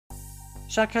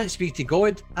so I can't speak to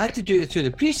God. I had to do it through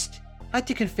the priest. I had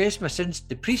to confess my sins to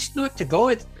the priest, not to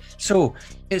God. So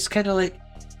it's kind of like,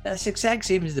 that's the exact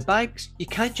same as the banks. You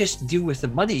can't just deal with the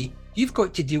money. You've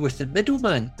got to deal with the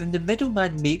middleman, and the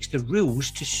middleman makes the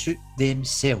rules to suit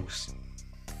themselves.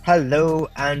 Hello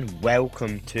and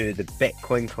welcome to the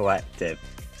Bitcoin Collective.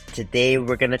 Today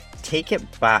we're going to take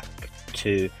it back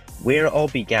to where it all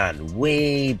began,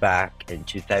 way back in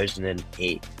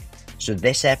 2008. So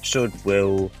this episode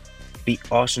will be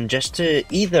awesome just to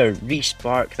either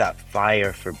re-spark that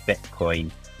fire for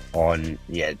Bitcoin on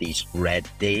these red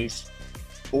days,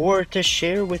 or to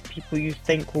share with people you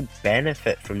think will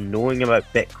benefit from knowing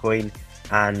about Bitcoin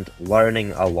and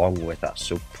learning along with us.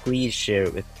 So please share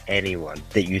it with anyone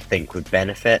that you think would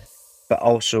benefit. But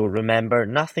also remember,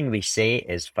 nothing we say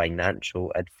is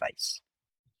financial advice.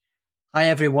 Hi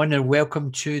everyone, and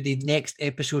welcome to the next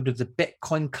episode of the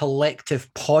Bitcoin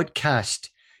Collective podcast.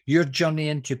 Your journey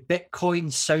into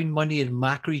Bitcoin, sound money, and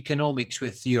macroeconomics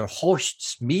with your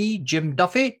hosts, me, Jim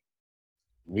Duffy.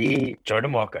 Me,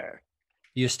 Jordan Walker.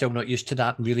 You're still not used to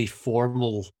that really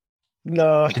formal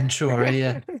intro, are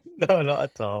you? No, not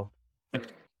at all.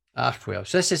 Well,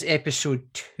 so this is episode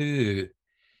 2,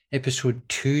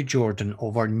 Jordan,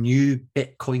 of our new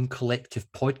Bitcoin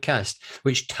Collective podcast,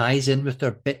 which ties in with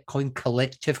our Bitcoin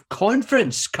Collective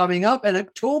conference coming up in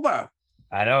October.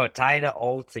 I know, tying it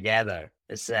all together.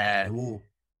 It's you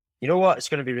know what? It's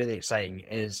going to be really exciting.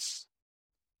 Is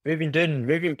we've been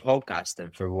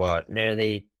podcasting for what,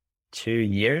 nearly 2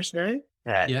 years now.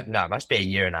 No, it must be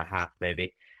 1.5 years,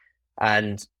 maybe.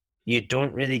 And you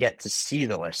don't really get to see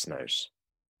the listeners.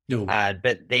 No.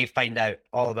 But they find out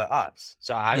all about us.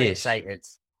 So I'm excited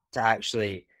to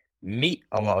actually meet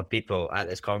a lot of people at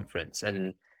this conference.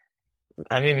 And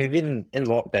I mean, we've been in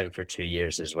lockdown for 2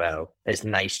 years as well. It's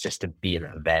nice just to be in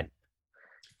an event.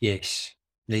 Yes.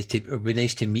 It would be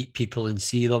nice to meet people and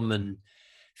see them and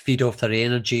feed off their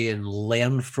energy and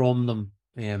learn from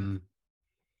them.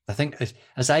 I think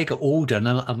as I get older, and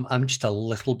I'm just a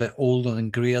little bit older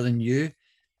and greyer than you.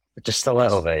 Just a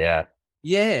little bit, yeah.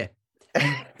 Yeah.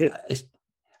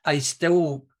 I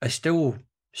still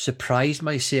surprise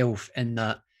myself in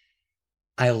that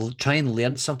I'll try and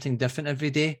learn something different every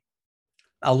day.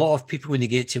 A lot of people, when they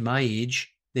get to my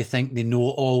age, they think they know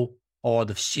it all, or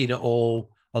they've seen it all,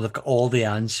 or they've got all the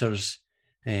answers.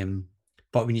 But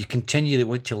when you continue to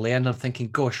want to learn, I'm thinking,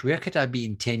 gosh, where could I be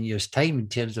in 10 years' time in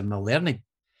terms of my learning?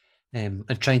 And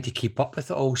trying to keep up with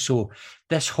it all. So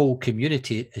this whole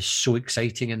community is so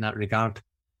exciting in that regard.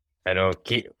 I know.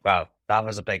 That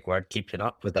was a big word, keeping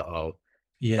up with it all.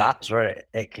 Yeah. That's where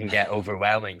it can get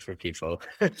overwhelming for people.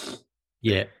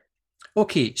 Yeah.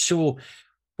 Okay, so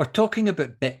we're talking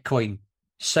about Bitcoin,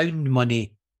 sound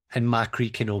money, and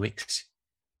macroeconomics.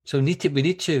 So we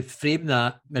need to frame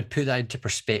that and put that into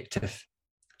perspective.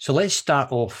 So let's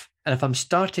start off. And if I'm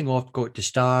starting off, got to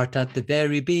start at the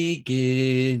very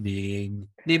beginning.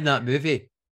 Name that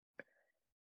movie.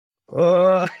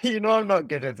 Oh, I'm not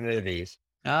good at movies.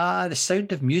 The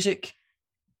Sound of Music.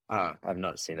 I've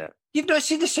not seen it. You've not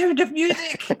seen The Sound of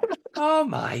Music? Oh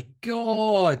my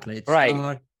God. Let's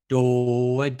start.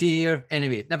 Oh, dear.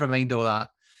 Anyway, never mind all that.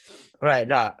 Right,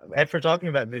 now, if we're talking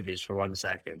about movies for 1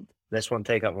 second, this won't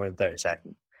take up more than 30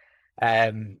 seconds.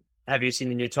 Have you seen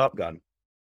the new Top Gun?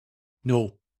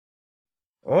 No.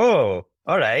 Oh,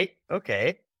 all right.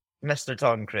 Okay. Mr.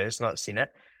 Tom Cruise, not seen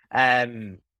it.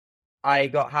 I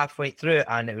got halfway through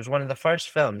and it was one of the first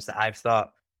films that I've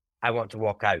thought, I want to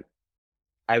walk out.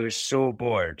 I was so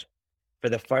bored for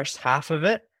the first half of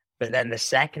it, but then the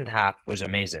second half was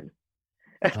amazing.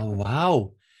 Oh,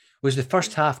 wow. Was the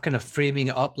first half kind of framing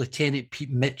it up, Lieutenant Pete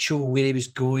Mitchell, where he was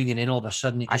going, and then all of a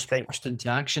sudden it just burst into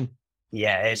action?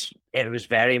 Yeah, it was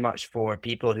very much for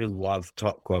people who love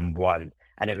Top Gun 1,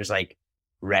 and it was like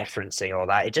referencing all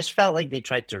that. It just felt like they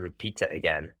tried to repeat it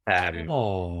again.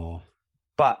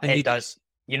 But it does.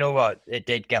 You know what? It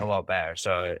did get a lot better,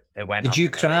 so it went. Did you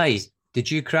cry?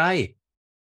 Did you cry?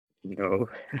 No.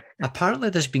 Apparently,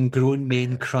 there's been grown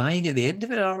men crying at the end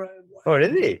of it. Oh,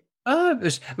 really?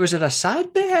 Was it a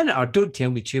sad bit in it? Or don't tell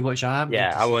me too much.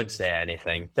 I won't say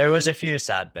anything. There was a few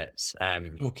sad bits.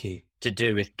 Okay. To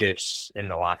do with Goose in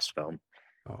the last film.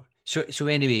 Oh. So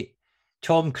anyway,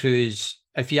 Tom Cruise,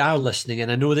 if you are listening,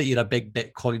 and I know that you're a big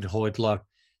Bitcoin hodler,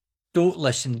 don't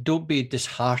listen. Don't be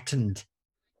disheartened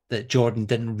that Jordan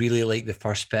didn't really like the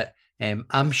first bit.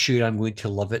 I'm sure I'm going to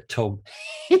love it, Tom.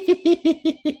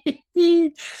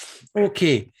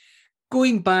 Okay.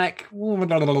 Going back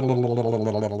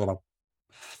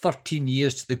 13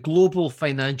 years to the global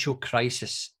financial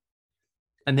crisis.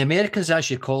 And the Americans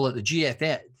actually call it the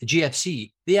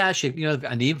GFC. They actually, they've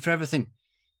got a name for everything.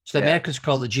 So the Americans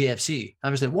call it the GFC. I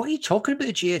was like, what are you talking about?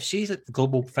 The GFC is like the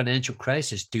global financial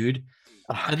crisis, dude.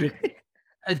 And,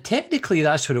 and technically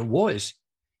that's what it was.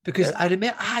 Because I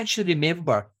actually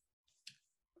remember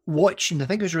watching, I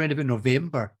think it was around about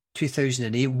November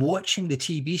 2008, watching the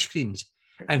TV screens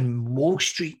and Wall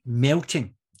Street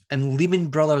melting and Lehman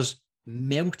Brothers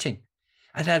melting.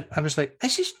 And I was like,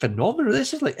 this is phenomenal.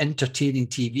 This is like entertaining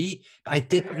TV. But I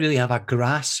didn't really have a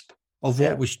grasp of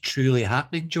what was truly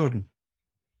happening, Jordan.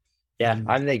 Yeah,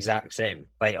 I'm the exact same.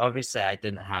 Like, obviously, I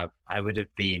would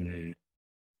have been,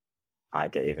 I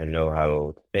don't even know how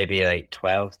old, maybe like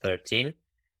 12, 13.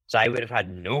 So I would have had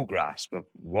no grasp of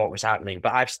what was happening.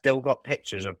 But I've still got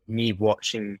pictures of me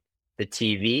watching the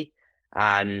TV,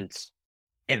 and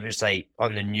it was like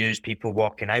on the news, people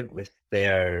walking out with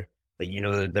their, like,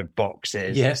 their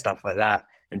boxes and stuff like that,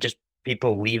 and just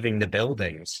people leaving the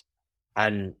buildings.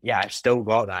 And yeah, I've still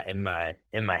got that in my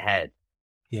head.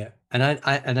 Yeah,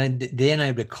 and then I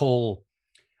recall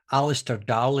Alistair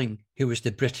Darling, who was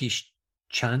the British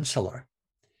Chancellor,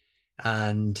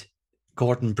 and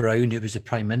Gordon Brown, who was the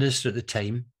Prime Minister at the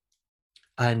time,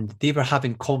 and they were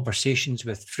having conversations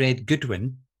with Fred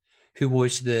Goodwin, who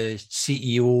was the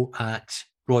CEO at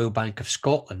Royal Bank of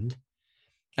Scotland.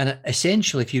 And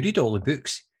essentially, if you read all the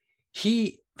books,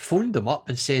 he phoned them up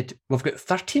and said, we've got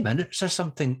 30 minutes or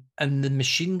something, and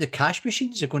the cash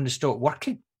machines are going to stop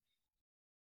working.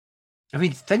 I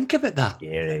mean, think about that.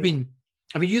 Yeah. I mean,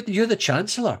 you're the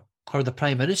Chancellor or the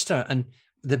Prime Minister, and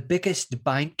the biggest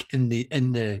bank in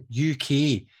the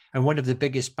UK and one of the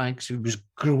biggest banks who was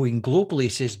growing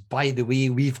globally says, by the way,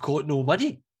 we've got no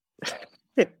money.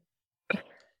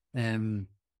 And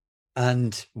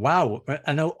wow,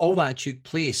 and all that took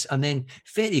place. And then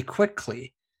very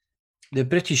quickly, the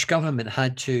British government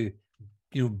had to,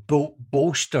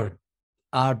 bolster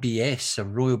RBS, or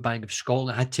Royal Bank of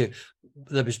Scotland.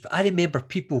 I remember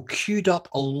people queued up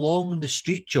along the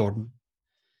street, Jordan,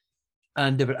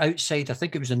 and they were outside. I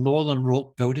think it was the Northern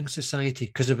Rock Building Society,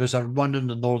 because there was a run on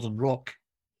the Northern Rock.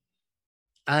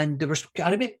 And they were, I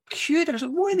remember, queued. I was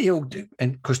like, what are they all doing?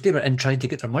 And because they were in trying to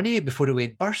get their money out before it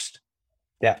went burst.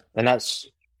 Yeah, and that's,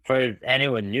 for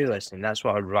anyone new listening, that's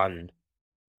what a run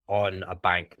on a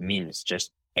bank means.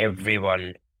 Just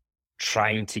everyone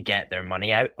trying to get their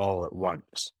money out all at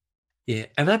once. Yeah,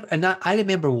 and I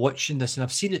remember watching this, and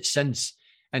I've seen it since,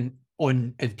 and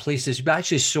in places. We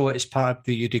actually saw it as part of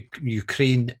the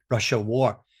Ukraine-Russia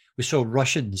war. We saw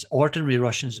ordinary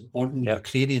Russians, ordinary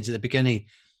Ukrainians at the beginning,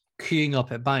 queuing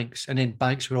up at banks, and then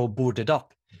banks were all boarded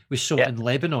up. We saw it in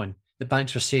Lebanon. The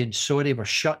banks were saying, sorry, we're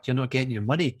shut, you're not getting your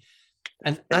money.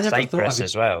 And I never Cyprus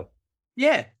as well.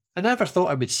 Yeah, I never thought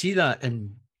I would see that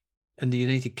in the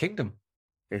United Kingdom.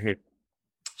 Mm-hmm.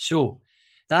 So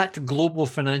that global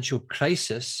financial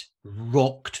crisis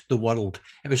rocked the world.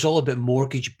 It was all about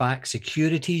mortgage-backed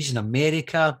securities in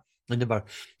America, and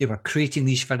they were creating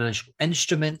these financial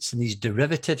instruments and these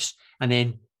derivatives, and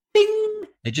then bing,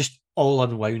 it just all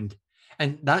unwound.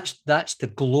 And that's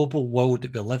the global world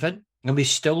that we live in, and we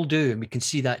still do, and we can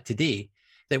see that today,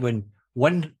 that when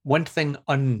one thing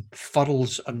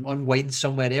unfurls and unwinds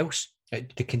somewhere else,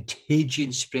 the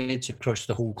contagion spreads across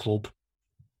the whole globe.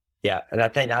 Yeah, and I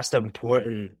think that's the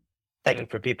important thing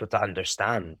for people to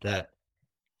understand, that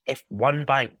if one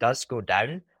bank does go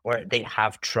down or they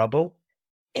have trouble,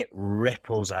 it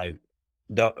ripples out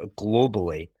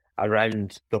globally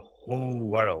around the whole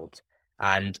world,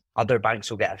 and other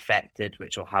banks will get affected,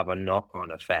 which will have a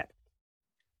knock-on effect.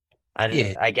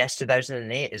 And I guess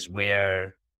 2008 is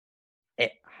where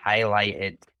it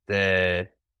highlighted the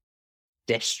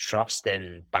distrust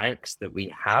in banks that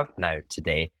we have now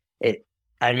today.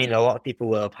 I mean, a lot of people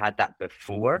will have had that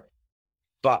before,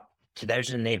 but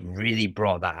 2008 really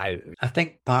brought that out. I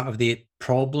think part of the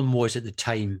problem was at the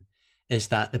time is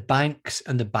that the banks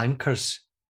and the bankers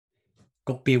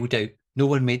got bailed out. No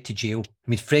one went to jail. I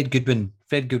mean, Fred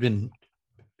Goodwin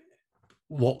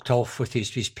walked off with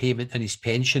his payment and his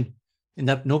pension,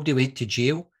 and nobody went to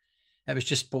jail. It was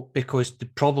just because the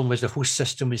problem was the whole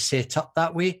system was set up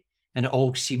that way, and it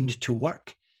all seemed to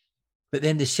work. But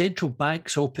then the central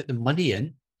banks all put the money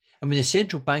in. And when the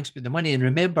central banks put the money in,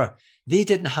 remember, they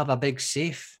didn't have a big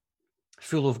safe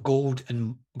full of gold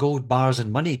bars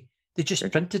and money. They just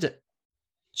printed it.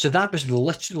 So that was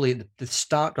literally the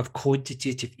start of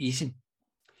quantitative easing.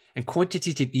 And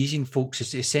quantitative easing, folks,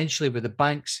 is essentially where the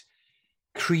banks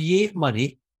create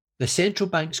money, the central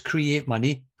banks create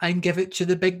money and give it to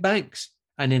the big banks.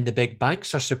 And then the big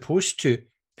banks are supposed to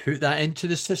put that into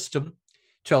the system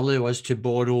to allow us to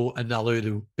borrow and allow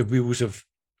the wheels of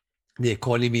the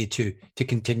economy to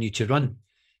continue to run.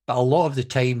 But a lot of the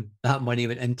time, that money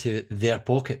went into their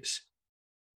pockets.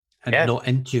 and Yeah. not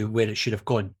into where it should have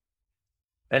gone.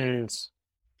 And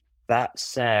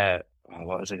that's what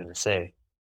was I going to say?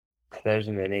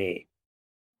 2008.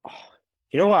 Oh,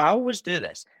 you know what? I always do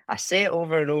this. I say it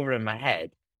over and over in my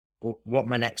head what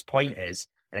my next point is,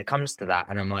 and it comes to that,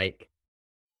 and I'm like,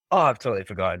 oh, I've totally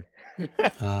forgotten.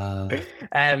 Uh,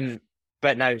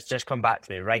 But now it's just come back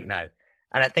to me right now.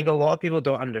 And I think a lot of people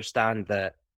don't understand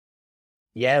that,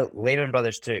 yeah, Lehman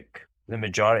Brothers took the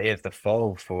majority of the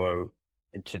fall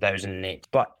in 2008.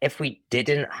 But if we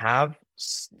didn't have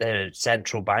the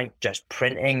central bank just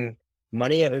printing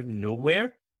money out of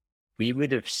nowhere, we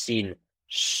would have seen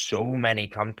so many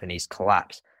companies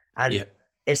collapse. And yeah.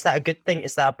 is that a good thing?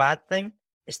 Is that a bad thing?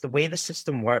 It's the way the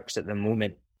system works at the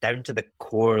moment, down to the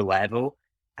core level,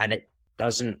 and it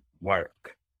doesn't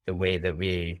work the way that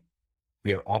we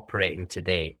are operating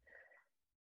today.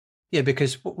 Yeah,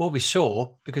 because what we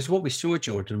saw,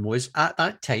 Jordan, was at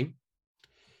that time,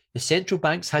 the central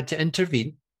banks had to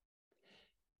intervene.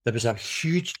 There was a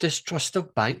huge distrust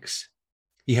of banks.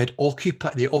 You had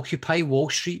the Occupy Wall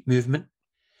Street movement.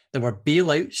 There were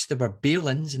bailouts, there were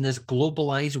bail-ins in this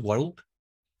globalized world.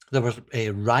 There were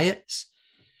riots,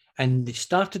 and they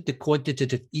started the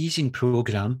quantitative easing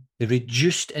program. They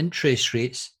reduced interest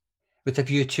rates with a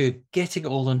view to getting it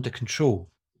all under control.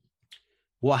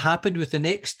 What happened with the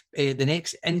next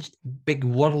big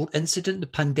world incident, the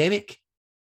pandemic?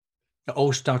 It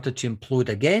all started to implode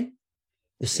again.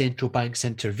 The central banks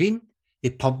intervene.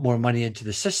 They pump more money into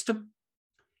the system.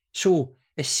 So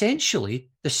essentially,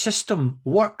 the system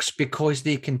works because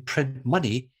they can print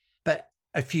money. But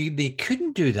if they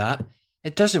couldn't do that,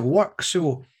 it doesn't work.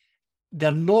 So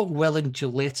they're not willing to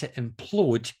let it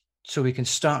implode so we can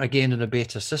start again in a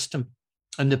better system.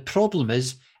 And the problem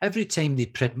is, every time they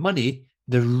print money,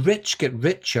 the rich get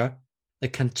richer, the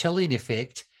Cantillon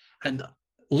effect, and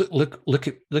look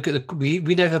at we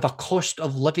now have a cost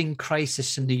of living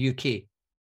crisis in the UK.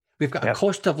 We've got a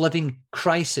cost of living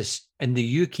crisis in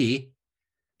the UK,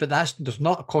 but there's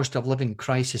not a cost of living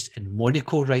crisis in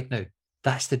Monaco right now.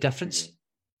 That's the difference.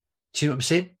 See what I'm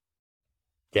saying?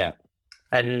 Yeah.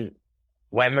 And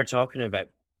when we're talking about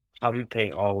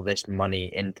pumping all this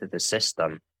money into the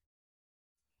system,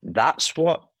 that's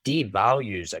what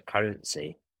devalues a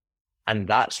currency. And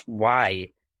that's why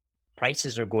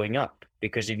prices are going up.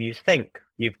 Because if you think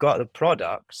you've got the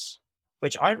products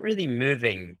which aren't really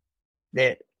moving,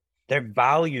 their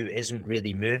value isn't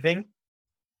really moving,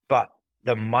 but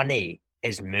the money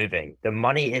is moving. The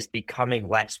money is becoming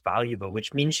less valuable,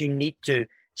 which means you need to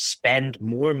spend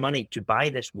more money to buy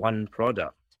this one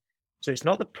product. So it's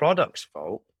not the product's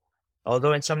fault,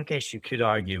 although in some cases you could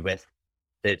argue with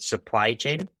the supply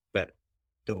chain, but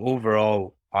the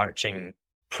overall arching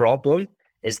problem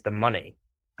is the money.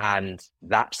 And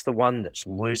that's the one that's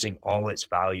losing all its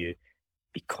value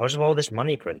because of all this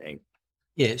money printing.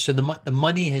 Yeah, so the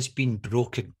money has been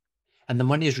broken. And the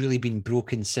money has really been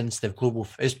broken since the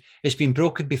it's been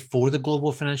broken before the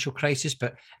global financial crisis,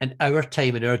 but in our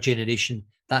time, in our generation,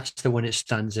 that's the one that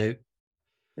stands out.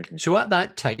 Mm-hmm. So at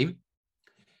that time,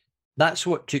 that's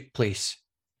what took place.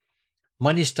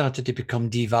 Money started to become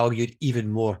devalued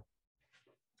even more.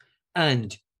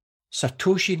 And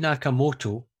Satoshi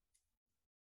Nakamoto,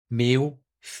 male,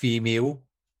 female,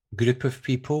 group of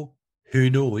people, who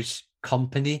knows,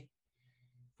 company,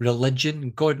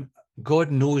 religion, God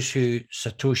knows who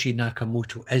Satoshi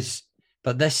Nakamoto is,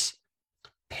 but this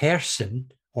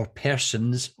person or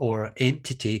persons or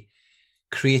entity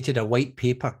created a white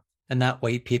paper, and that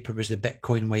white paper was the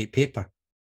Bitcoin white paper.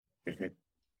 Mm-hmm.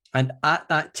 And at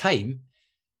that time,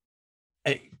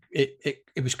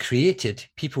 it was created,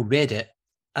 people read it,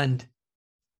 and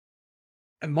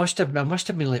I must have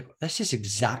been like, this is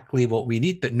exactly what we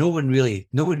need, but no one really,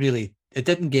 it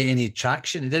didn't get any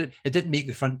traction. It didn't make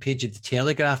the front page of the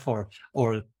Telegraph or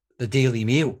the Daily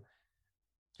Mail.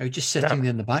 I was just sitting there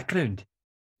in the background.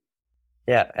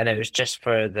 Yeah, and it was just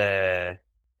for the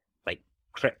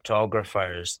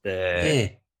cryptographers,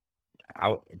 the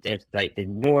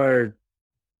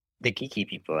geeky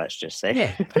people, let's just say.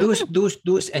 Yeah,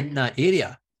 those in that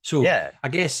area. So yeah. I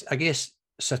guess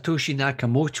Satoshi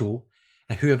Nakamoto,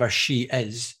 and whoever she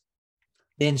is,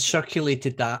 then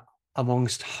circulated that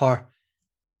amongst her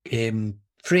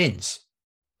friends,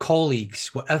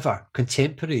 colleagues, whatever,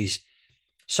 contemporaries.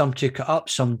 Some took it up,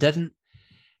 some didn't,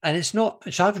 and it's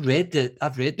not. So I've read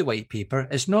the white paper.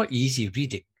 It's not easy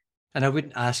reading, and I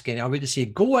wouldn't ask any. I would say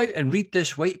go out and read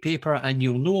this white paper, and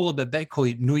you'll know all about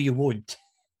Bitcoin. No, you won't.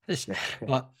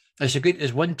 But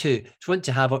it's one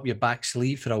to have up your back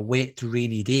sleeve for a wet,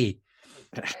 rainy day.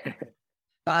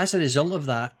 But as a result of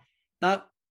that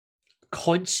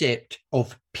concept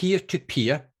of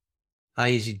peer-to-peer I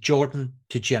is Jordan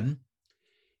to Jim,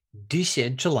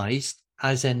 decentralized,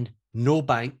 as in no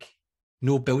bank,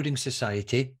 no building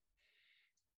society,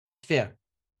 fair,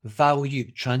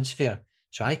 value transfer.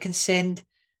 So I can send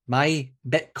my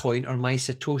Bitcoin or my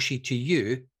Satoshi to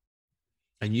you,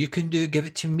 and you can give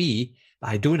it to me.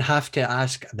 I don't have to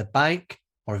ask the bank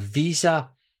or Visa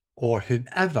or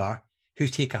whomever who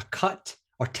take a cut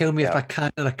or tell me if I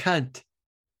can or I can't.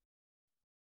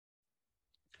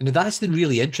 And that's the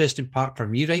really interesting part for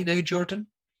me right now, Jordan,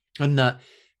 and that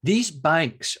these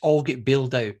banks all get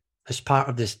bailed out as part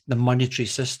of the monetary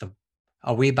system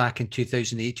way back in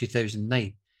 2008,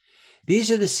 2009. These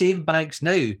are the same banks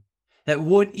now that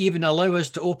won't even allow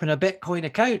us to open a Bitcoin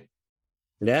account.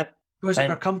 Yeah. Because of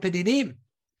our company name.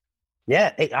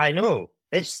 Yeah, I know.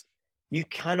 You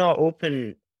cannot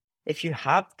open, if you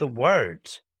have the word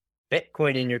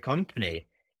Bitcoin in your company,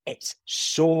 it's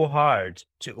so hard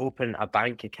to open a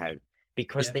bank account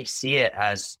because they see it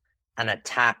as an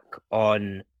attack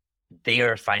on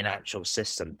their financial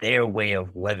system, their way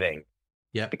of living.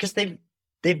 Yeah. Because they've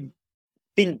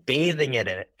been bathing in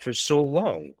it for so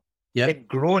long. Yeah. They've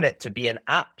grown it to be an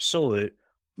absolute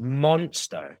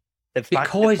monster.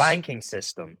 The banking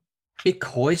system.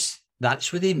 Because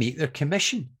that's where they make their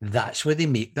commission. That's where they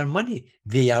make their money.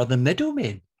 They are the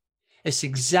middlemen. It's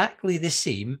exactly the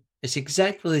same. It's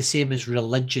exactly the same as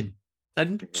religion.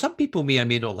 And some people may or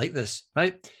may not like this,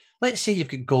 right? Let's say you've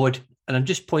got God, and I'm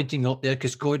just pointing up there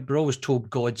because we're always told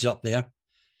God's up there.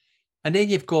 And then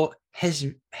you've got his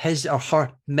or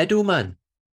her middleman,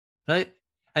 right?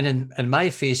 And in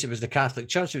my face, it was the Catholic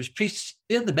Church. It was priests.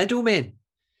 They're the middlemen.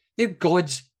 They're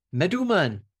God's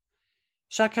middleman.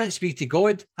 So I can't speak to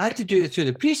God. I had to do it through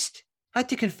the priest. I had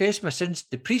to confess my sins to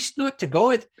the priest, not to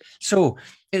God. So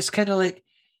it's kind of like,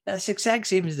 that's the exact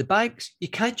same as the banks. You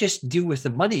can't just deal with the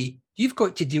money. You've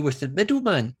got to deal with the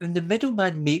middleman. And the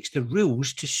middleman makes the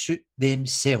rules to suit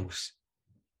themselves.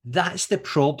 That's the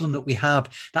problem that we have.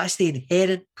 That's the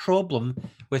inherent problem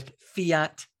with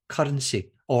fiat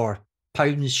currency, or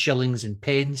pounds, shillings, and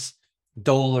pence,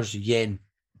 dollars, yen.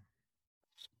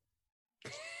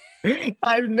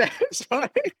 Sorry,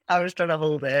 I was trying to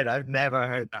hold it in. I've never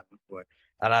heard that before,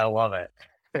 and I love it.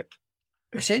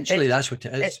 Essentially, that's what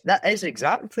it is. That is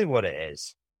exactly what it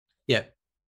is. Yeah.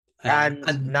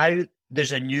 And now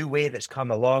there's a new way that's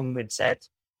come along and said,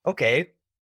 okay,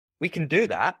 we can do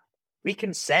that. We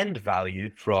can send value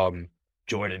from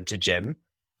Jordan to Jim,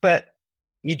 but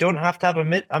you don't have to have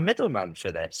a middleman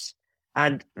for this.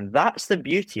 And that's the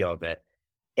beauty of it.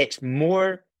 It's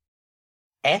more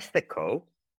ethical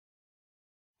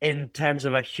in terms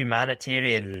of a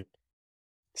humanitarian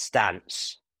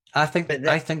stance. I think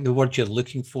the word you're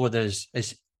looking for is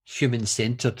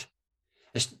human-centered.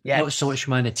 It's not so much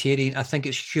humanitarian. I think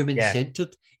it's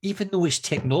human-centered. Even though it's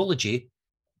technology,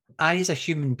 I as a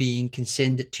human being can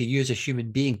send it to you as a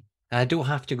human being. I don't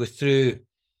have to go through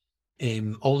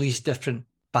all these different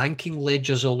banking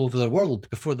ledgers all over the world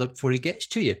before it gets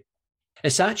to you.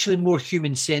 It's actually more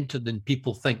human-centered than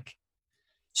people think.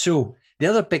 So the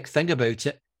other big thing about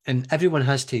it, and everyone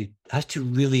has to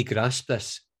really grasp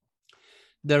this,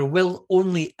 there will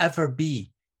only ever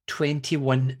be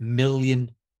 21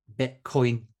 million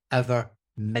Bitcoin ever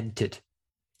minted.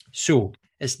 So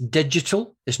it's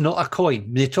digital. It's not a coin.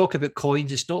 When they talk about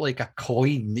coins, it's not like a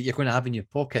coin that you're going to have in your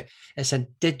pocket. It's a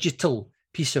digital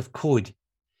piece of code.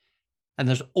 And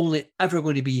there's only ever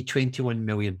going to be 21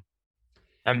 million.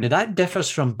 Now that differs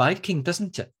from banking,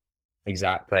 doesn't it?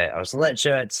 Exactly. I was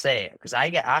literally to say, because I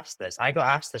got asked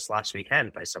this last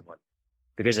weekend by someone,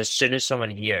 because as soon as someone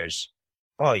hears,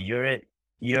 oh, you're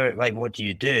like, what do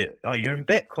you do? Oh, you're in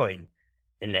Bitcoin.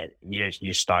 And then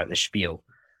you start the spiel.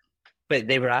 But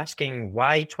they were asking,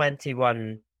 why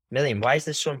 21 million? Why is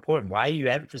this so important? Why are you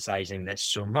emphasizing this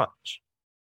so much?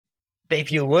 But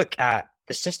if you look at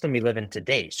the system we live in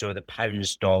today, so the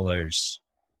pounds, dollars,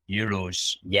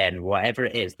 euros, yen, whatever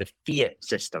it is, the fiat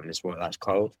system is what that's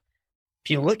called. If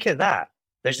you look at that,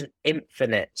 there's an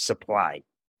infinite supply.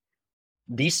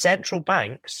 These central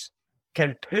banks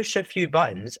can push a few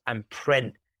buttons and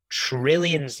print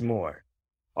trillions more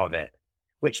of it,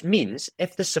 which means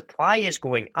if the supply is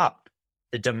going up,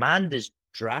 the demand is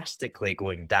drastically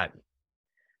going down.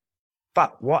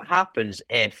 But what happens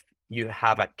if you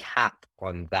have a cap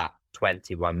on that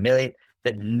 21 million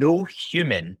that no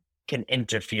human can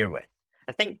interfere with?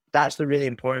 I think that's the really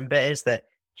important bit, is that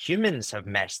humans have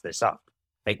messed this up.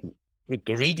 Like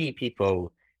greedy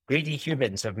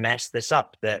humans have messed this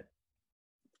up, that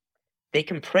they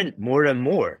can print more and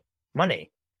more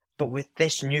money. But with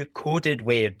this new coded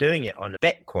way of doing it on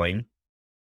Bitcoin,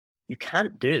 you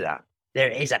can't do that.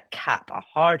 There is a cap, a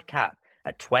hard cap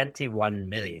at 21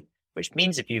 million. which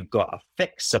means if you've got a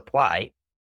fixed supply,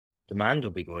 demand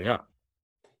will be going up.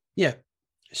 Yeah.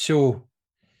 So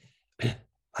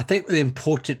I think the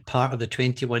important part of the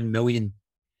 21 million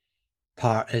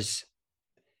part is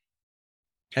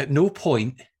at no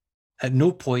point,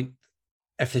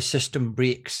 if the system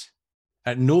breaks,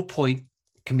 at no point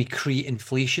can we create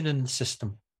inflation in the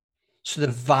system. So the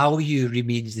value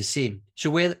remains the same.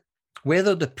 So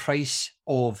whether the price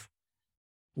of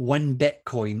one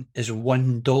Bitcoin is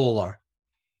 $1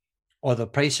 or the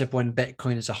price of one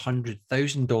Bitcoin is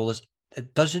 $100,000,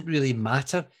 it doesn't really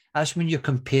matter. That's when you're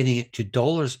comparing it to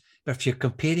dollars. But if you're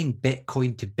comparing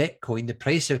Bitcoin to Bitcoin, the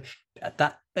price of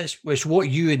that is what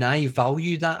you and I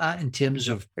value that at in terms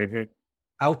of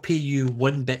I'll pay you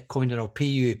one Bitcoin or I'll pay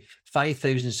you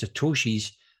 5,000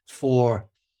 Satoshis for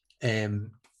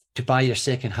to buy your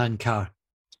second-hand car.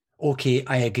 Okay,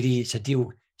 I agree. It's a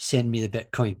deal. Send me the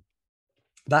Bitcoin.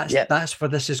 That's where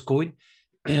this is going.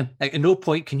 Like, at no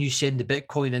point can you send the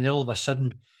Bitcoin and all of a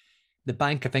sudden the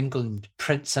Bank of England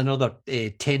prints another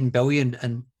 10 billion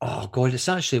and, oh God, it's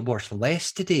actually worth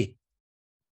less today.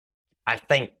 I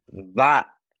think that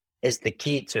is the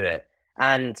key to it.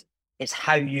 And it's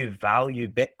how you value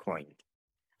Bitcoin.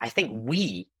 I think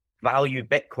we value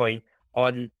Bitcoin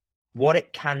on what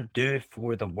it can do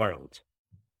for the world,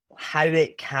 how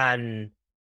it can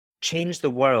change the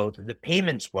world, the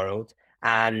payments world,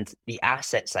 and the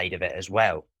asset side of it as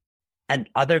well. And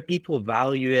other people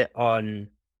value it on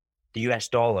the US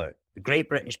dollar, the Great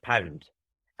British Pound,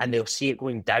 and they'll see it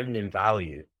going down in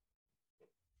value.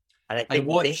 And I think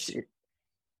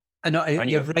I know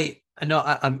you're right. I know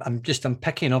I'm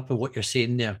picking up on what you're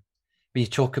saying there when you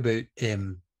talk about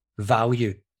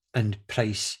value and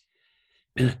price.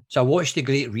 So I watched The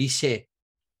Great Reset.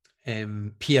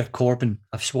 Pierre Corbin,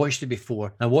 I've watched it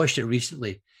before. I watched it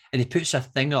recently, and he puts a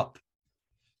thing up,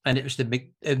 and it was the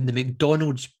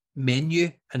McDonald's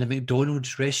menu in a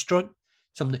McDonald's restaurant,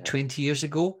 something like 20 years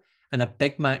ago, and a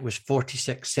Big Mac was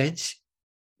 46 cents.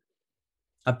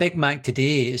 A Big Mac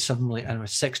today is something like, I don't know,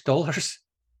 $6.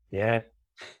 Yeah.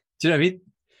 Do you know what I mean?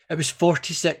 It was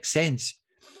 46 cents.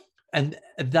 And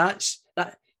that's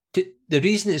that. The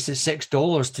reason it's at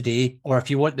 $6 today, or if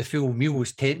you want the full meal,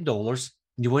 is $10.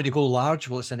 And you want to go large,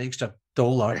 well, it's an extra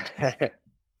dollar.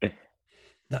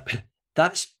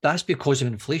 That's because of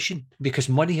inflation, because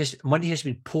money has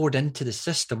been poured into the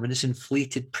system and it's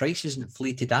inflated prices,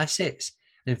 inflated assets,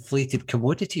 inflated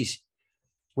commodities.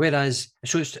 Whereas,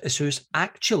 so it's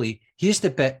actually, here's the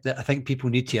bit that I think people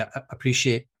need to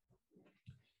appreciate.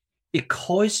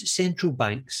 Because central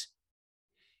banks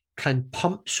can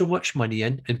pump so much money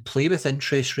in and play with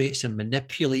interest rates and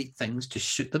manipulate things to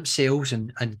suit themselves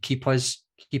and keep us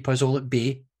all at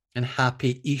bay and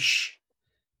happy-ish.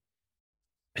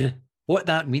 What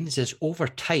that means is, over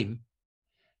time,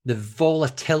 the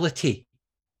volatility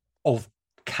of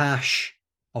cash,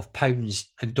 of pounds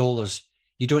and dollars,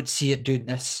 you don't see it doing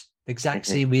this the exact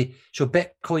same way. So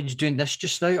Bitcoin's doing this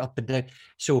just now, up and down.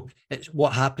 So it's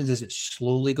what happens is it's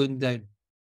slowly going down.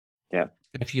 Yeah.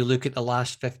 If you look at the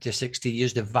last 50 or 60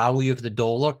 years, the value of the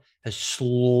dollar has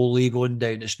slowly gone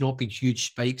down. It's not been huge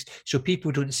spikes. So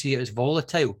people don't see it as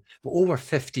volatile. But over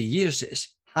 50 years,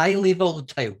 it's highly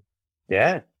volatile.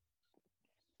 Yeah.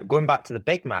 Going back to the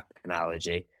Big Mac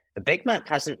analogy, the Big Mac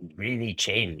hasn't really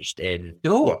changed in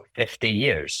 50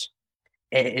 years.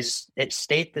 It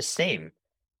stayed the same.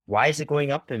 Why is it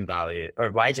going up in value,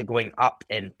 or why is it going up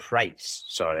in price?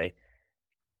 Sorry,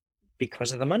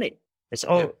 because of the money. It's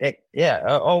all it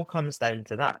all comes down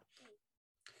to that.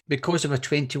 Because of a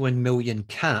 21 million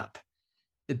cap,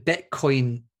 the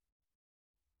Bitcoin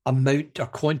amount or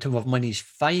quantum of money is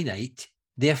finite.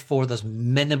 Therefore, there's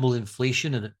minimal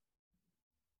inflation in it.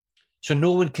 So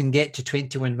no one can get to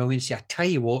 21 million and say, I tell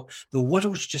you what, the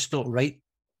world's just not right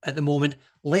at the moment.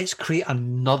 Let's create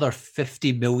another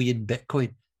 50 million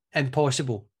Bitcoin.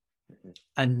 Impossible.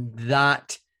 And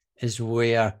that is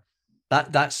where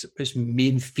that's its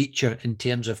main feature in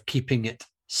terms of keeping it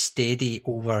steady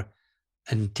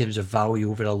in terms of value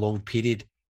over a long period.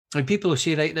 And people will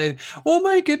say right now, oh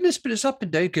my goodness, but it's up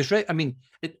and down. Because, right, I mean,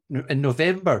 in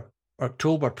November,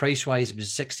 October, price-wise, it was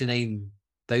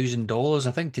 $69,000.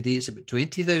 I think today it's about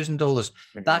 $20,000.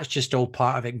 That's just all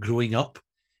part of it growing up,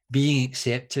 being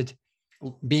accepted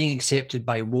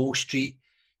by Wall Street,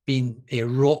 being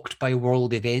rocked by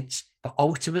world events. But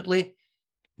ultimately,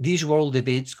 these world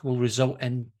events will result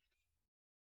in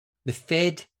the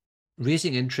Fed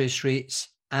raising interest rates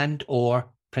and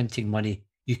or printing money.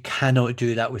 You cannot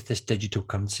do that with this digital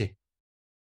currency.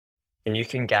 And you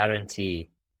can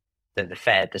guarantee that the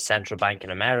Fed, the central bank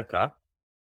in America,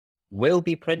 will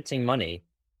be printing money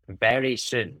very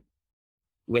soon.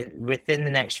 within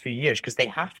the next few years, because they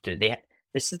have to.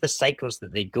 This is the cycles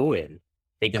that they go in.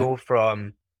 They Yeah. go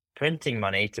from printing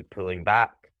money to pulling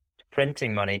back, to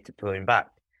printing money to pulling back.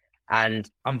 And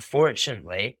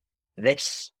unfortunately,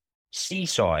 this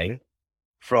seesawing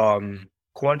from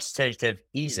quantitative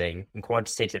easing and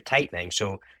quantitative tightening,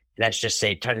 so let's just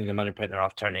say turning the money printer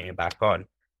off, turning it back on,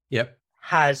 Yep.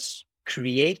 has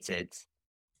created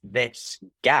this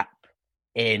gap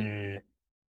in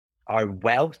our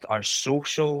wealth, our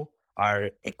social,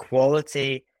 our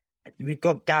equality. We've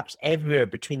got gaps everywhere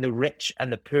between the rich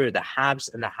and the poor, the haves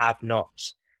and the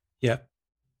have-nots. Yep.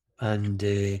 And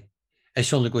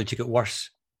it's only going to get worse.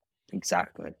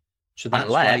 Exactly. So that's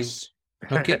why. Unless,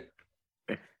 Okay.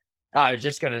 I was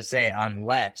just going to say,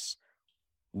 unless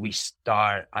we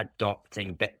start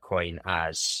adopting Bitcoin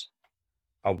as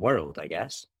a world, I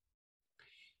guess.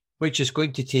 Which is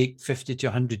going to take 50 to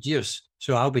 100 years.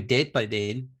 So I'll be dead by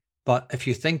then. But if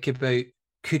you think about,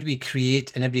 could we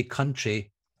create in every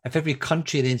country, if every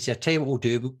country then say, I tell you what we'll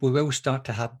do, we will start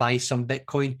to buy some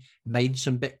Bitcoin, mine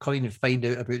some Bitcoin, and find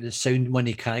out about the sound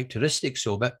money characteristics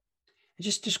of it.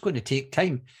 It's just going to take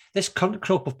time. This current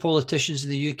crop of politicians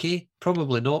in the UK,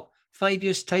 probably not. 5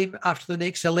 years' time after the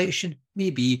next election,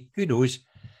 maybe, who knows.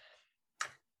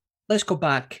 Let's go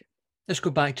back. Let's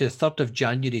go back to the 3rd of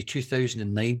January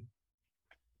 2009.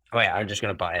 Wait, I'm just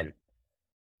going to butt in.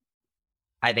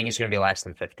 I think it's going to be less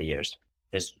than 50 years.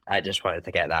 I just wanted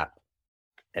to get that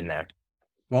in there.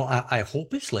 Well, I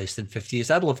hope it's less than 50 years.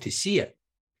 I'd love to see it.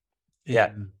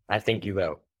 Yeah, I think you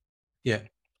will. Yeah.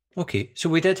 Okay. So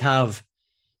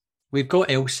we've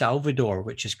got El Salvador,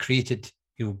 which has created,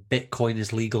 Bitcoin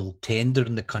as legal tender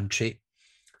in the country.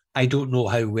 I don't know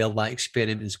how well that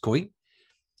experiment is going.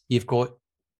 You've got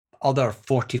other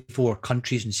 44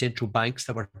 countries and central banks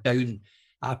that were down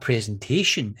at a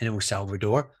presentation in El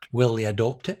Salvador. Will they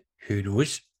adopt it? Who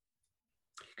knows?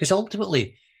 Because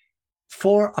ultimately,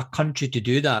 for a country to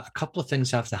do that, a couple of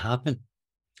things have to happen.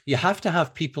 You have to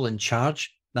have people in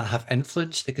charge that have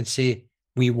influence that can say,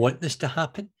 we want this to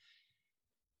happen.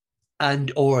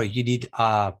 And or you need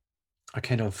a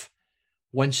kind of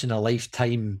once in a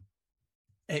lifetime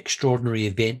extraordinary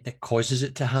event that causes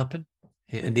it to happen.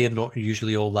 And they're not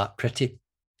usually all that pretty.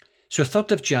 So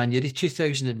 3rd of January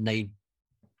 2009,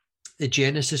 the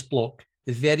Genesis block,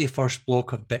 the very first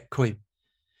block of Bitcoin.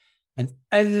 And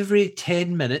every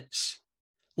 10 minutes,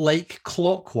 like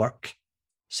clockwork,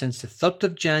 since the 3rd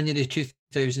of January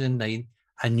 2009,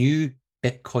 a new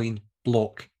Bitcoin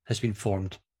block has been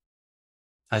formed,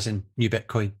 as in new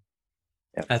Bitcoin.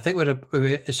 Yep. I think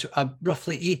it's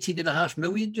roughly 18.5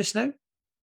 million just now.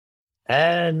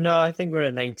 No, I think we're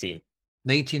at 19.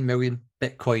 19 million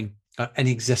Bitcoin are in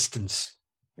existence.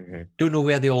 Mm-hmm. Don't know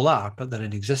where they all are, but they're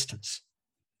in existence.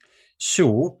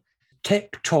 So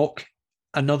TikTok,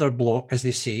 another block, as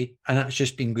they say, and that's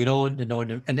just been going on and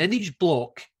on. And in each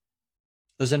block,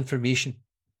 there's information.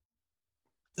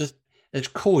 There's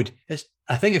code.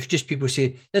 I think if just people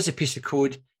say, there's a piece of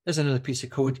code, there's another piece of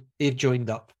code, they've joined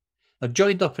up. They're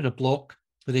joined up in a block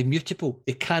where they're immutable.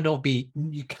 You cannot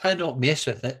mess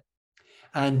with it.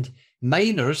 And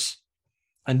miners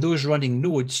and those running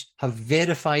nodes have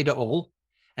verified it all.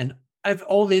 And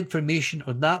all the information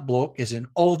on that block is in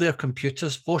all their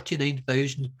computers,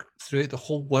 49,000 throughout the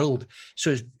whole world.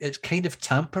 So it's kind of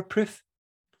tamper-proof.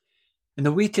 And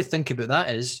the way to think about that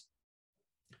is,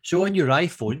 so on your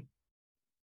iPhone,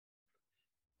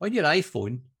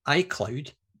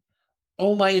 iCloud,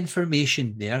 all my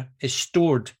information there is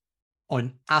stored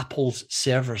on Apple's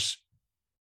servers,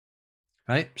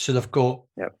 right? So they've got,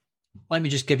 let me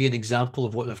just give you an example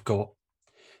of what they've got.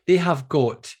 They have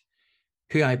got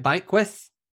who I bank with,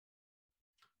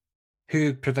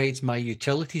 who provides my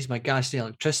utilities, my gas and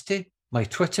electricity, my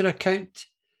Twitter account,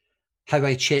 how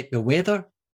I check the weather,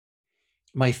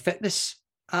 my fitness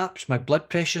apps, my blood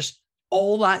pressures,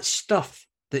 all that stuff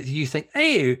that you think,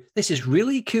 hey, this is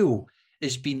really cool,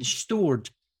 is being stored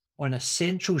on a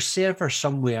central server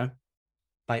somewhere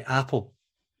by Apple.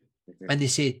 And they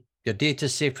say, your data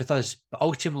is safe with us, but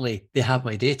ultimately they have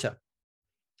my data.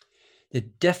 The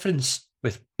difference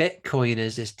with Bitcoin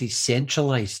is it's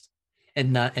decentralized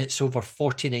in that it's over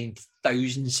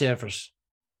 49,000 servers.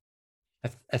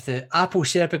 If the Apple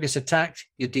server gets attacked,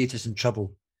 your data's in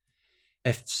trouble.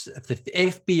 If the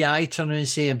FBI turn around and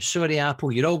say, I'm sorry,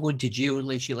 Apple, you're all going to jail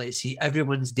unless you let see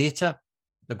everyone's data,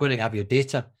 they're going to have your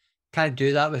data. Can't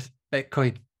do that with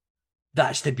Bitcoin.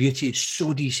 That's the beauty. It's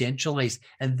so decentralized.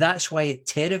 And that's why it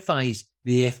terrifies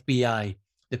the FBI,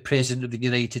 the President of the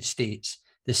United States,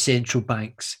 the central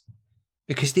banks,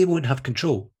 because they won't have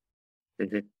control.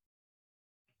 Mm-hmm.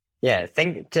 Yeah,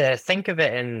 think of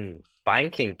it in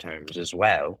banking terms as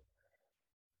well.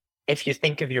 if you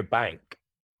think of your bank,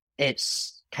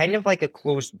 it's kind of like a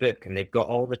closed book, and they've got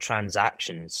all the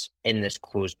transactions in this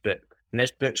closed book. And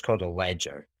this book's called a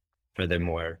ledger, for the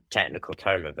more technical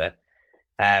term of it.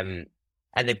 And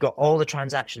they've got all the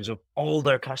transactions of all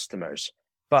their customers,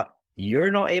 but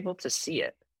you're not able to see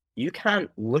it. You can't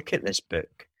look at this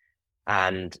book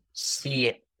and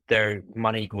see their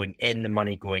money going in, the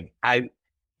money going out.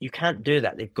 You can't do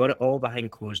that. They've got it all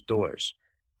behind closed doors.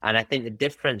 And I think the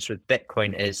difference with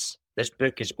Bitcoin is this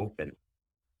book is open.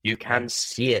 You can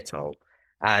see it all.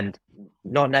 And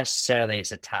not necessarily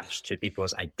it's attached to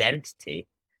people's identity,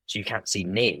 so you can't see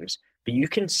names, but you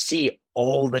can see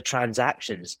all the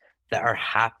transactions that are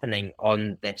happening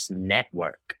on this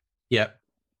network. Yeah.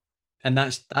 And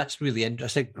that's really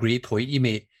interesting. Great point you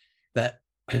made. That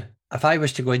if I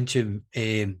was to go into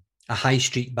a high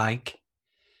street bank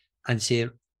and say,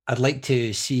 I'd like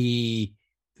to see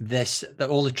that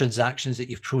all the transactions that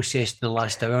you've processed in the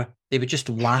last hour, they would just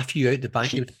laugh you out the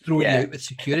bank. They would throw you out with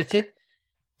security.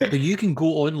 But you can go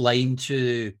online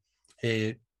to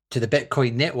the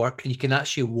Bitcoin network and you can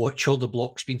actually watch all the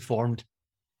blocks being formed.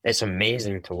 It's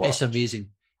amazing to watch. It's amazing.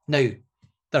 Now,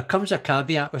 there comes a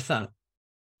caveat with that.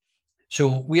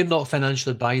 So we're not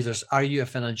financial advisors. Are you a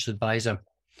financial advisor?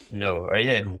 No, are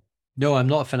you? No, I'm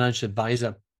not a financial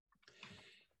advisor.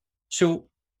 So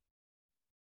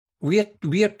we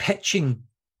are pitching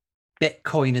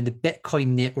Bitcoin, and the Bitcoin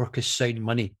network is sound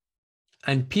money.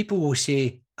 And people will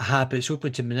say, but it's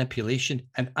open to manipulation.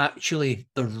 And actually,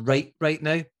 they're right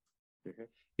now,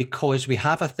 because we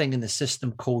have a thing in the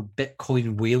system called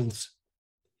Bitcoin whales.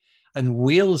 And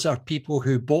whales are people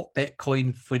who bought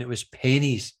Bitcoin when it was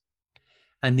pennies.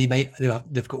 And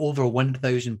they've got over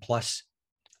 1,000 plus.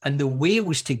 And the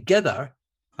whales together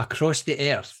across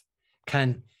the earth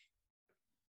can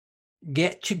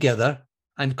get together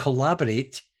and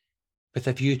collaborate with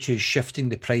a view to shifting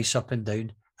the price up and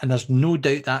down. And there's no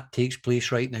doubt that takes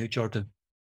place right now, Jordan.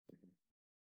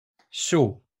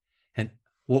 So, and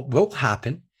what will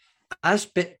happen as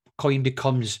Bitcoin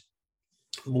becomes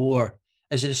more,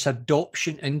 as its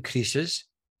adoption increases,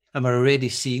 and we're already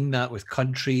seeing that with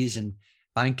countries and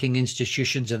banking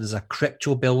institutions, and there's a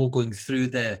crypto bill going through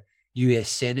the US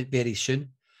Senate very soon.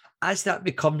 As that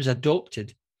becomes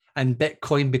adopted and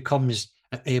Bitcoin becomes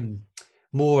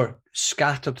more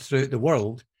scattered throughout the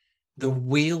world, the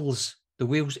whales'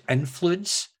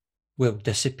 influence will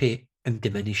dissipate and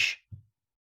diminish.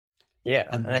 Yeah,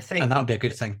 and that'll be a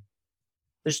good thing.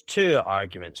 There's two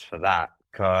arguments for that,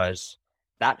 because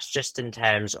that's just in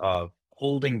terms of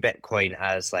holding Bitcoin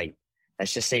as, like,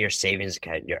 let's just say your savings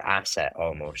account, your asset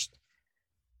almost.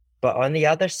 But on the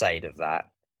other side of that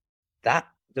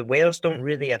the whales don't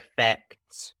really affect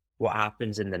what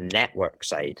happens in the network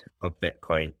side of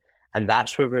Bitcoin. And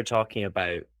that's where we're talking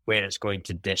about where it's going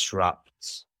to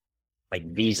disrupt, like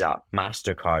Visa,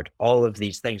 MasterCard, all of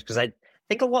these things. Because I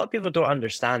think a lot of people don't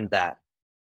understand that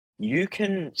you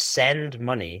can send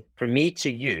money from me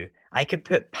to you. I could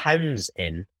put pounds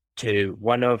in to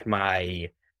one of my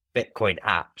Bitcoin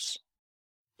apps.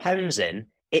 Pounds in,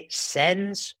 it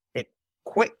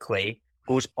quickly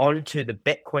goes onto the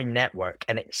Bitcoin network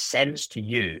and it sends to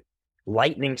you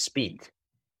lightning speed.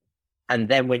 And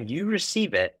then when you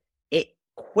receive it, it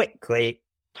quickly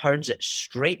turns it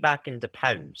straight back into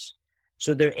pounds.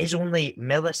 So there is only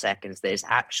milliseconds that is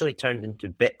actually turned into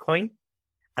Bitcoin.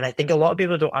 And I think a lot of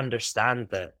people don't understand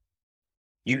that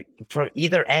for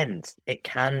either end, it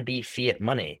can be fiat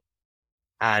money.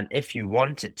 And if you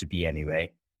want it to be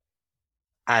anyway,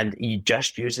 and he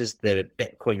just uses the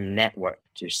Bitcoin network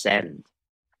to send.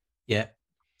 Yeah.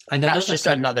 And that's just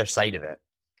another side of it.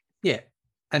 Yeah.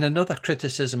 And another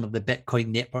criticism of the Bitcoin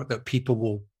network that people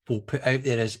will put out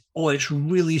there is, it's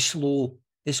really slow.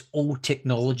 It's old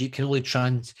technology. It can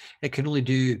only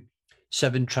do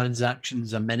 7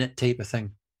 transactions a minute type of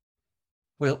thing.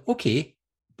 Well, okay.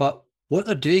 But what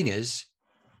they're doing is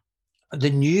the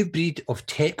new breed of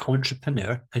tech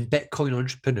entrepreneur and Bitcoin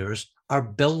entrepreneurs are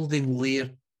building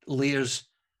layers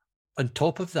on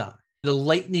top of that. The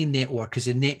Lightning Network is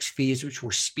the next phase, which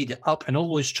will speed it up, and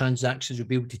all those transactions will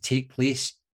be able to take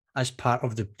place as part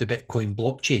of the Bitcoin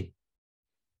blockchain.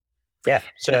 Yeah,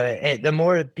 so the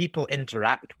more people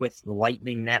interact with the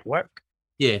Lightning Network,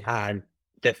 and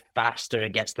the faster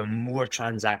it gets, the more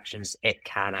transactions it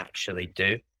can actually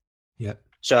do. Yeah.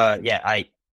 So,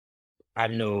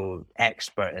 I'm no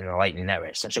expert in the Lightning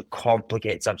Network. It's such a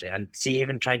complicated subject. And see,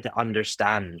 even trying to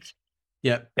understand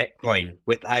Bitcoin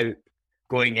without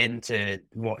going into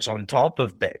what's on top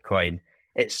of Bitcoin,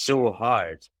 it's so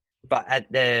hard. But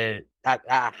at a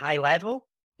high level,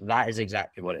 that is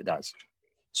exactly what it does.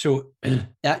 So the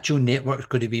actual network is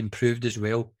going to be improved as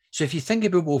well. So if you think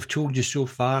about what we've told you so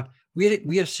far,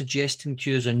 we are suggesting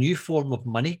to you as a new form of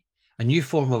money, a new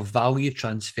form of value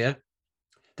transfer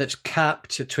that's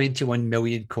capped at 21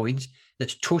 million coins,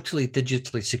 that's totally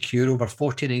digitally secure over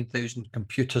 49,000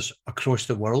 computers across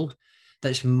the world,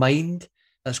 that's mined,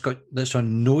 that's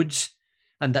on nodes,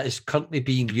 and that is currently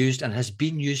being used and has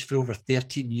been used for over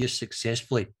 13 years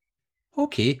successfully.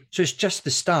 Okay, so it's just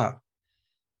the start.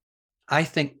 I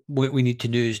think what we need to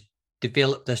do is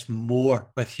develop this more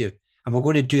with you. And we're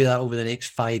going to do that over the next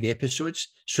 5 episodes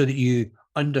so that you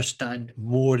understand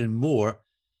more and more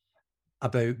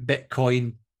about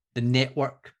Bitcoin, the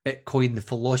network, Bitcoin, the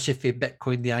philosophy,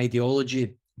 Bitcoin, the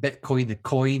ideology, Bitcoin, the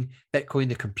coin, Bitcoin,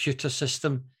 the computer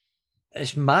system.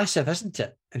 It's massive, isn't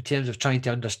it, in terms of trying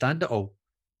to understand it all?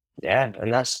 Yeah,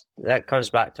 and that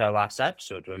comes back to our last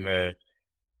episode when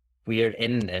we're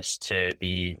in this to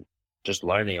be just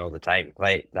learning all the time.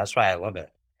 Like, that's why I love it.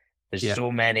 There's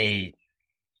so many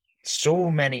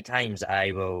times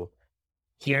I will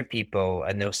hear people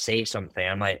and they'll say something.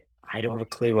 I'm like, I don't have a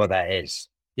clue what that is.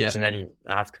 Yeah. And then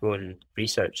I have to go and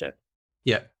research it.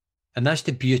 Yeah. And that's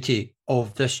the beauty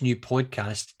of this new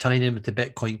podcast tying in with the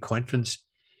Bitcoin conference.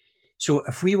 So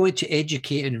if we want to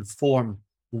educate and inform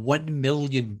 1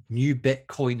 million new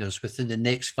Bitcoiners within the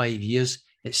next 5 years,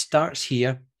 it starts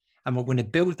here. And we're going to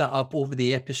build that up over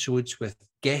the episodes with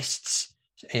guests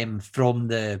from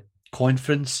the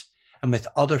conference and with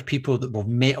other people that we've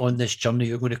met on this journey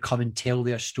who are going to come and tell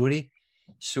their story.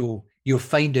 So you'll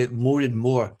find out more and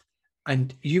more.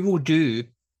 And you will do,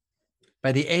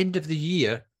 by the end of the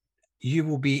year, you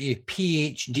will be a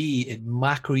PhD in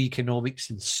macroeconomics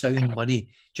and sound money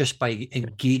just by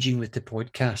engaging with the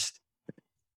podcast.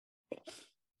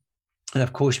 And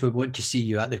of course, we want to see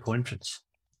you at the conference.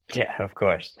 Yeah, of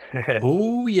course.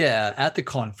 Oh, yeah, at the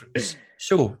conference.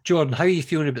 So, Jordan, how are you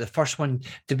feeling about the first one?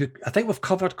 I think we've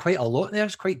covered quite a lot there.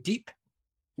 It's quite deep.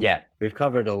 Yeah, we've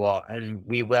covered a lot. And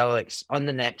we will, on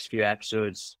the next few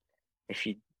episodes,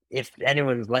 if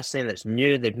anyone's listening that's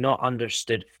new, they've not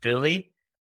understood fully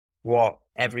what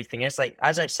everything is. Like,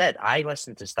 as I said, I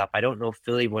listen to stuff. I don't know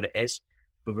fully what it is,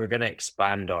 but we're going to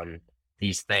expand on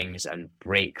these things and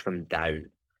break them down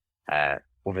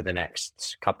over the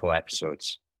next couple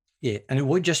episodes. Yeah, and it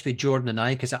won't just be Jordan and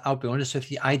I, because I'll be honest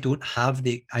with you, I don't have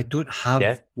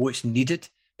what's needed,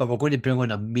 but we're going to bring on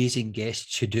amazing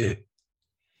guests who do.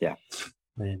 Yeah.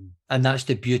 And that's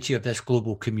the beauty of this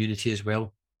global community as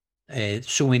well.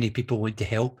 So many people want to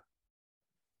help.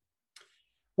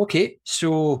 Okay,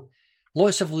 so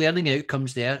lots of learning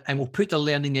outcomes there, and we'll put the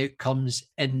learning outcomes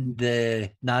in the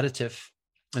narrative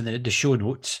and the show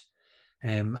notes.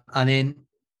 And then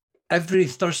every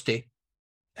Thursday,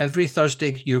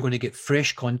 you're going to get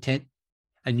fresh content.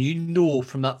 And you know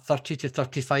from that 30 to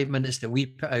 35 minutes that we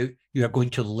put out, you are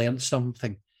going to learn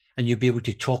something and you'll be able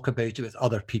to talk about it with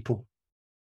other people.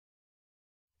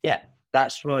 Yeah,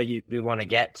 that's what we want to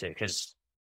get to, because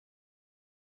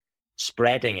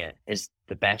spreading it is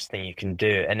the best thing you can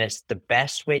do. And it's the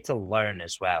best way to learn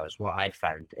as well, is what I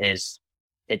found, is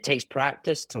it takes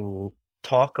practice to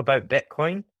talk about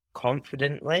Bitcoin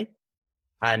confidently.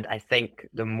 And I think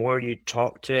the more you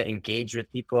talk to it, engage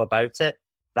with people about it,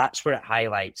 that's where it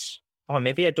highlights, oh,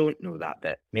 maybe I don't know that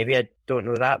bit. Maybe I don't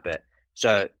know that bit.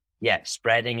 So yeah,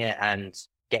 spreading it and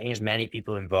getting as many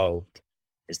people involved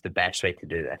is the best way to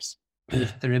do this.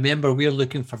 And remember, we're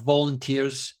looking for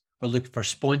volunteers. We're looking for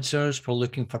sponsors. We're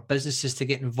looking for businesses to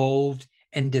get involved,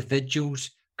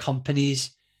 individuals,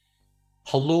 companies.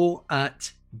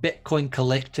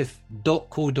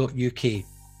 hello@bitcoincollective.co.uk.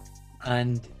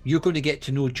 And you're going to get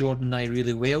to know Jordan and I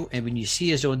really well. And when you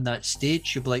see us on that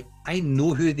stage, you'll be like, I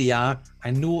know who they are.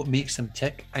 I know what makes them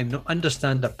tick. I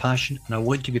understand their passion, and I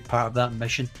want to be part of that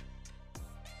mission.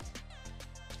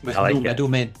 With no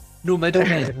middlemen. No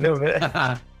middlemen. No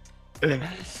middlemen.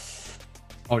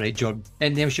 All right, Jordan.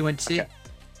 Anything else you want to say?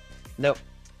 No,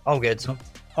 all good.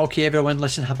 Okay, everyone,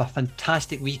 listen, have a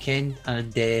fantastic weekend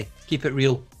and keep it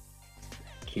real.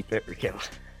 Keep it real.